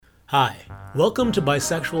Hi, welcome to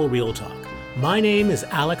Bisexual Real Talk. My name is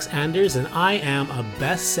Alex Anders and I am a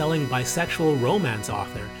best-selling bisexual romance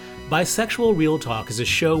author. Bisexual Real Talk is a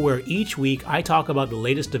show where each week I talk about the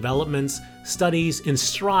latest developments, studies, and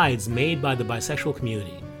strides made by the bisexual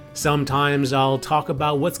community. Sometimes I'll talk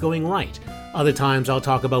about what's going right, other times I'll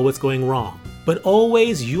talk about what's going wrong. But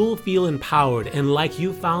always you'll feel empowered and like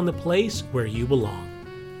you found the place where you belong.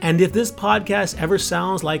 And if this podcast ever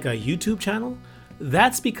sounds like a YouTube channel,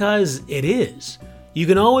 that's because it is. You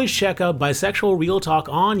can always check out Bisexual Real Talk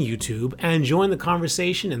on YouTube and join the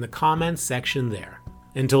conversation in the comments section there.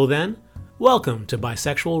 Until then, welcome to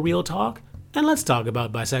Bisexual Real Talk, and let's talk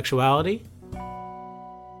about bisexuality.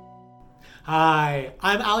 Hi,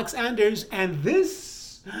 I'm Alex Anders, and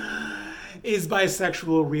this is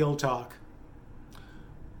Bisexual Real Talk.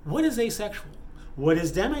 What is asexual? What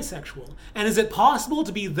is demisexual? And is it possible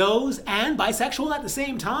to be those and bisexual at the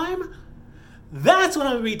same time? That's what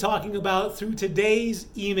I'm going to be talking about through today's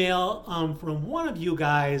email from one of you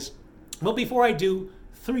guys. But before I do,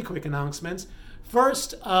 3 quick announcements.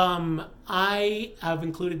 First, I have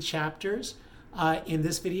included chapters in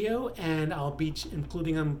this video, and I'll be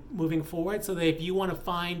including them moving forward, so that if you want to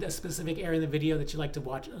find a specific area in the video that you'd like to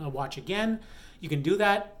watch again, you can do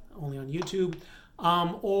that only on YouTube.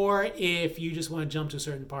 Or if you just want to jump to a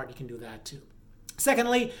certain part, you can do that too.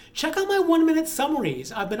 Secondly, check out my 1-minute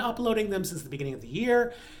summaries. I've been uploading them since the beginning of the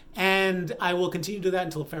year, and I will continue to do that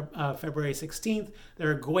until February 16th.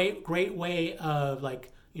 They're a great way of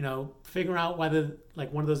figuring out whether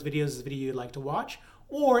one of those videos is a video you'd like to watch,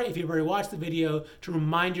 or if you've already watched the video, to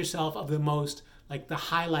remind yourself of the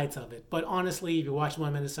highlights of it. But honestly, if you watch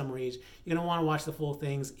 1-minute summaries, you're going to want to watch the full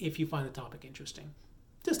things if you find the topic interesting.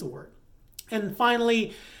 Just a word. And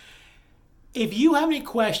finally, if you have any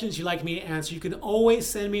questions you'd like me to answer, you can always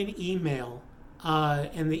send me an email,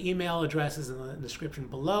 and the email address is in the description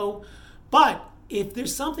below. But if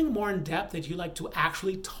there's something more in depth that you'd like to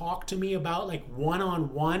actually talk to me about, like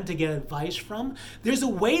one-on-one to get advice from, there's a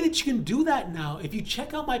way that you can do that now. If you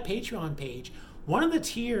check out my Patreon page, one of the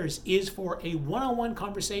tiers is for a one-on-one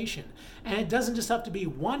conversation. And it doesn't just have to be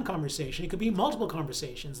one conversation. It could be multiple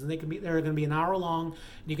conversations, and they're going to be an hour long, and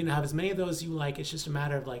you can have as many of those as you like. It's just a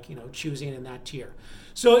matter of choosing in that tier.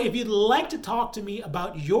 So if you'd like to talk to me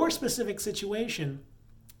about your specific situation,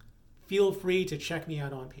 feel free to check me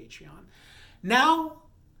out on Patreon. Now,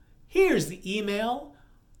 here's the email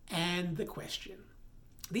and the question.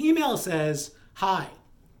 The email says, Hi.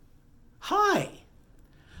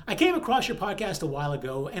 I came across your podcast a while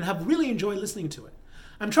ago and have really enjoyed listening to it.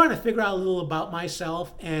 I'm trying to figure out a little about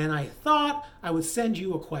myself, and I thought I would send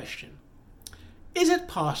you a question. Is it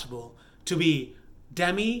possible to be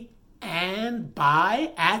demi and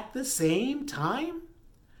bi at the same time?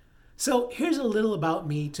 So here's a little about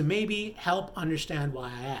me to maybe help understand why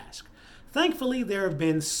I ask. Thankfully, there have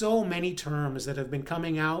been so many terms that have been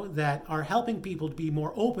coming out that are helping people to be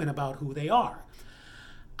more open about who they are.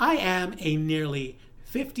 I am a nearly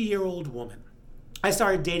 50-year-old woman. I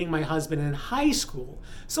started dating my husband in high school,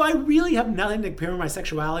 so I really have nothing to compare my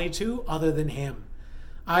sexuality to other than him.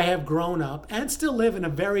 I have grown up and still live in a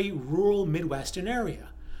very rural Midwestern area.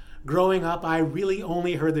 Growing up, I really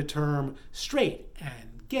only heard the term straight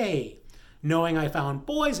and gay. Knowing I found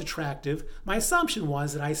boys attractive, my assumption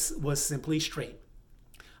was that I was simply straight.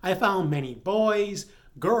 I found many boys,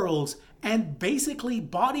 girls, and basically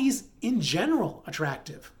bodies in general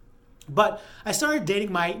attractive. But I started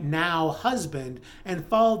dating my now husband and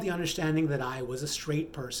followed the understanding that I was a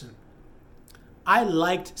straight person. I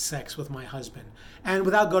liked sex with my husband, and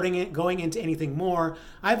without going into anything more,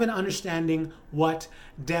 I've been understanding what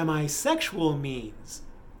demisexual means.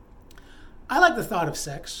 I like the thought of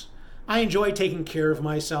sex. I enjoy taking care of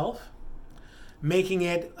myself, watching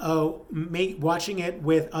it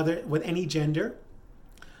with any gender.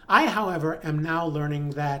 I, however, am now learning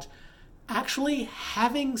that actually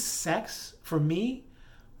having sex for me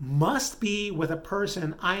must be with a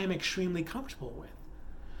person I am extremely comfortable with.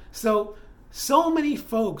 So many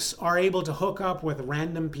folks are able to hook up with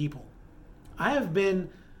random people. I haven't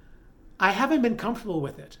been comfortable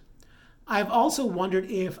with it. I've also wondered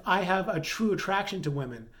if I have a true attraction to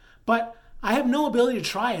women, but I have no ability to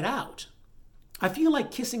try it out. I feel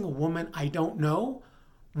like kissing a woman I don't know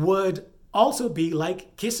would also be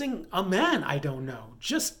like kissing a man I don't know,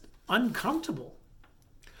 just uncomfortable.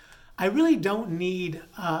 I really don't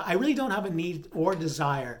have a need or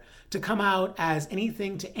desire to come out as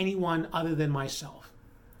anything to anyone other than myself.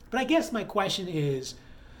 But I guess my question is,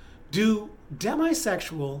 do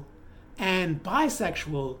demisexual and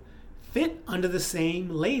bisexual fit under the same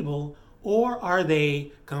label, or are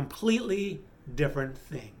they completely different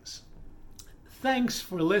things? Thanks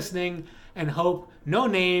for listening, and hope no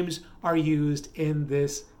names are used in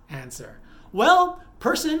this answer. Well,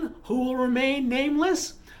 person who will remain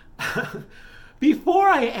nameless, before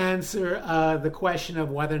I answer the question of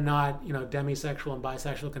whether or not demisexual and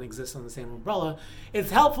bisexual can exist on the same umbrella, it's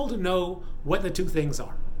helpful to know what the two things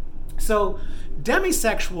are. So,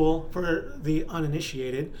 demisexual, for the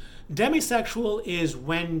uninitiated, demisexual is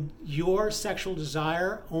when your sexual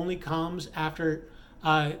desire only comes after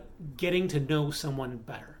getting to know someone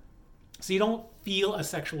better. So you don't feel a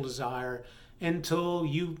sexual desire until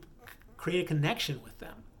you create a connection with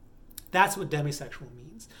them. That's what demisexual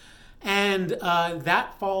means. And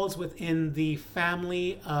that falls within the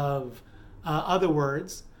family of other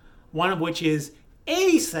words, one of which is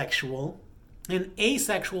asexual. And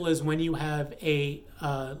asexual is when you have a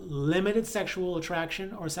limited sexual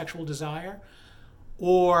attraction or sexual desire,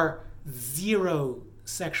 or zero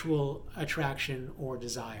sexual attraction or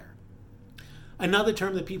desire. Another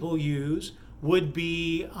term that people use would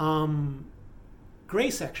be gray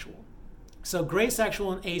sexual. So gray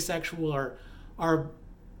sexual and asexual are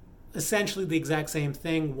essentially the exact same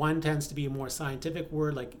thing. One tends to be a more scientific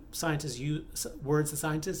word, like words that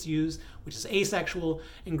scientists use, which is asexual,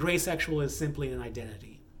 and gray sexual is simply an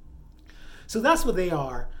identity. So that's what they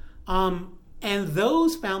are. And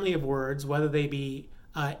those family of words, whether they be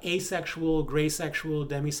asexual, gray sexual,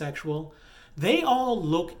 demisexual, they all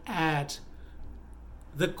look at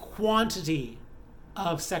the quantity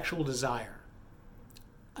of sexual desire,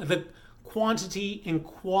 the quantity and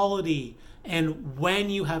quality, and when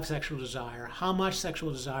you have sexual desire, how much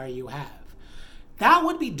sexual desire you have. That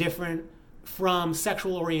would be different from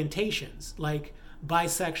sexual orientations like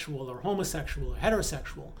bisexual or homosexual or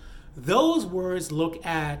heterosexual. Those words look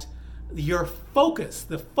at your focus,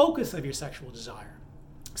 the focus of your sexual desire.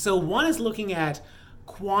 So one is looking at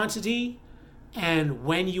quantity and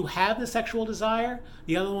when you have the sexual desire.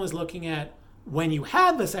 The other one is looking at when you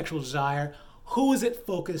have the sexual desire, who is it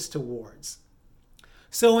focused towards?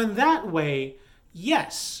 So in that way,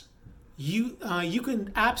 yes, you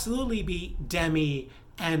can absolutely be demi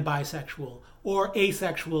and bisexual, or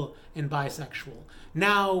asexual and bisexual.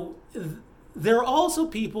 Now, there are also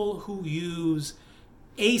people who use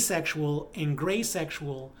asexual and gray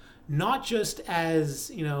sexual not just as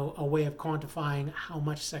a way of quantifying how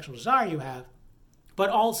much sexual desire you have, but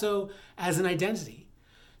also as an identity.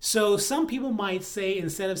 So some people might say,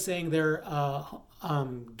 instead of saying they're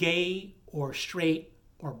gay or straight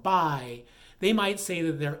or bi, they might say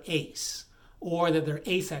that they're ace, or that they're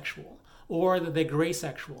asexual, or that they're gray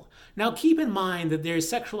sexual. Now keep in mind that there's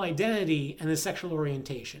sexual identity and there's sexual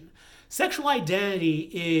orientation. Sexual identity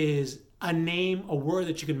is a name, a word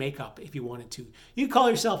that you can make up if you wanted to. You can call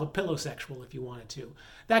yourself a pillowsexual if you wanted to.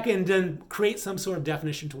 That can then create some sort of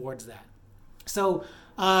definition towards that. So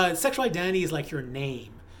sexual identity is like your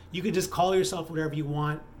name. You could just call yourself whatever you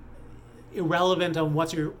want, irrelevant on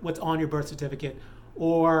what's on your birth certificate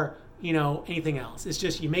or anything else. It's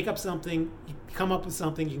just you make up something, you come up with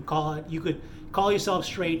something, you can call it. You could call yourself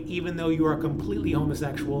straight even though you are completely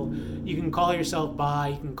homosexual. You can call yourself bi,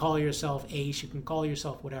 you can call yourself ace, you can call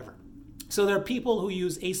yourself whatever. So there are people who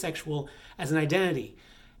use asexual as an identity,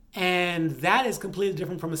 and that is completely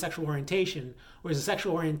different from a sexual orientation, whereas a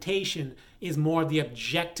sexual orientation is more the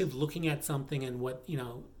objective looking at something and what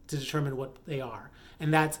to determine what they are,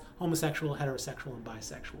 and that's homosexual, heterosexual, and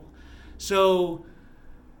bisexual. So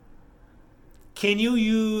can you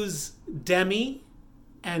use demi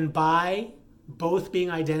and bi both being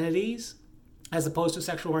identities as opposed to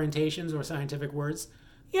sexual orientations or scientific words?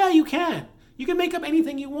 Yeah, you can. You can make up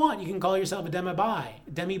anything you want. You can call yourself a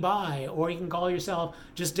demi-bi, or you can call yourself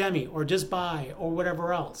just demi or just bi or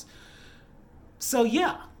whatever else. So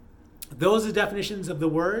yeah, those are definitions of the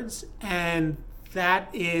words, and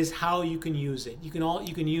that is how you can use it. You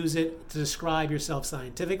can use it to describe yourself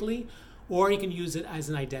scientifically, or you can use it as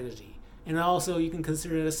an identity. And also you can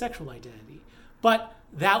consider it a sexual identity. But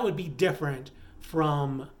that would be different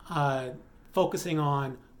from focusing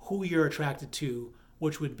on who you're attracted to,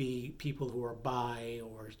 which would be people who are bi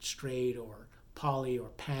or straight or poly or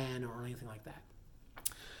pan or anything like that.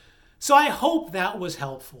 So I hope that was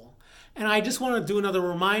helpful. And I just want to do another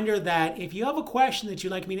reminder that if you have a question that you'd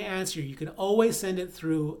like me to answer, you can always send it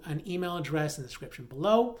through an email address in the description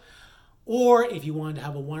below. Or if you want to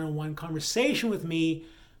have a one-on-one conversation with me,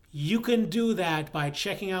 you can do that by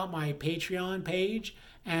checking out my Patreon page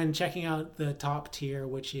and checking out the top tier,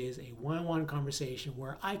 which is a one-on-one conversation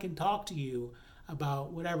where I can talk to you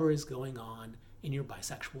about whatever is going on in your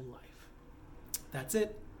bisexual life. That's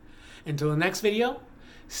it. Until the next video,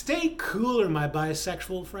 stay cooler, my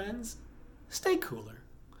bisexual friends. Stay cooler.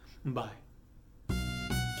 Bye.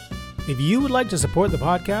 If you would like to support the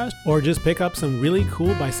podcast or just pick up some really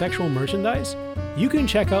cool bisexual merchandise, you can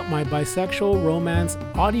check out my bisexual romance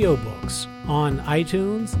audiobooks on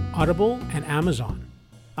iTunes, Audible, and Amazon.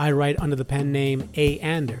 I write under the pen name A.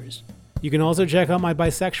 Anders. You can also check out my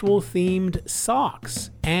bisexual themed socks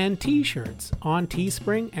and t-shirts on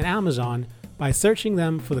Teespring and Amazon by searching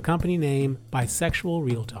them for the company name Bisexual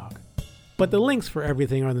Real Talk. But the links for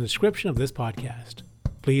everything are in the description of this podcast.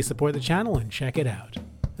 Please support the channel and check it out.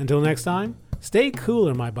 Until next time, stay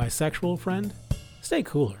cooler, my bisexual friend. Stay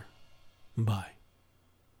cooler. Bye.